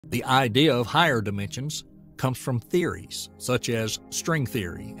The idea of higher dimensions comes from theories such as string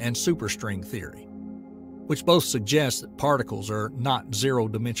theory and superstring theory, which both suggest that particles are not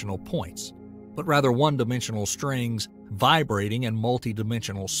zero-dimensional points, but rather one-dimensional strings vibrating in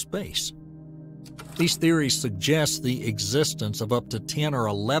multi-dimensional space. These theories suggest the existence of up to 10 or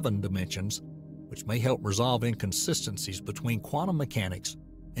 11 dimensions, which may help resolve inconsistencies between quantum mechanics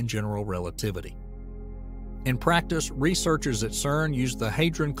and general relativity. In practice, researchers at CERN use the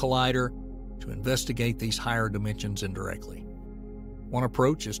Hadron Collider to investigate these higher dimensions indirectly. One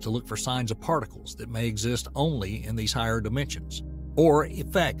approach is to look for signs of particles that may exist only in these higher dimensions, or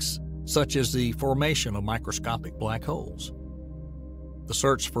effects such as the formation of microscopic black holes. The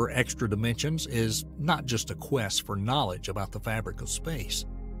search for extra dimensions is not just a quest for knowledge about the fabric of space.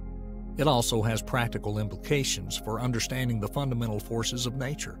 It also has practical implications for understanding the fundamental forces of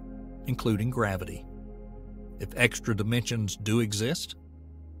nature, including gravity. If extra dimensions do exist,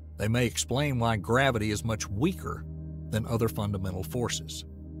 they may explain why gravity is much weaker than other fundamental forces.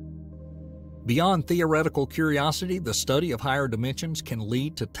 Beyond theoretical curiosity, the study of higher dimensions can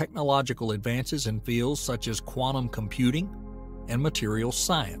lead to technological advances in fields such as quantum computing and materials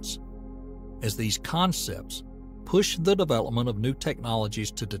science, as these concepts push the development of new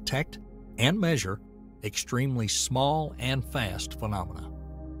technologies to detect and measure extremely small and fast phenomena.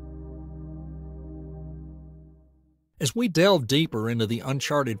 As we delve deeper into the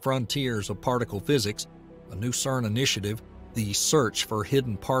uncharted frontiers of particle physics, a new CERN initiative, the Search for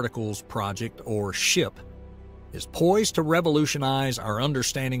Hidden Particles Project, or SHIP, is poised to revolutionize our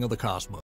understanding of the cosmos.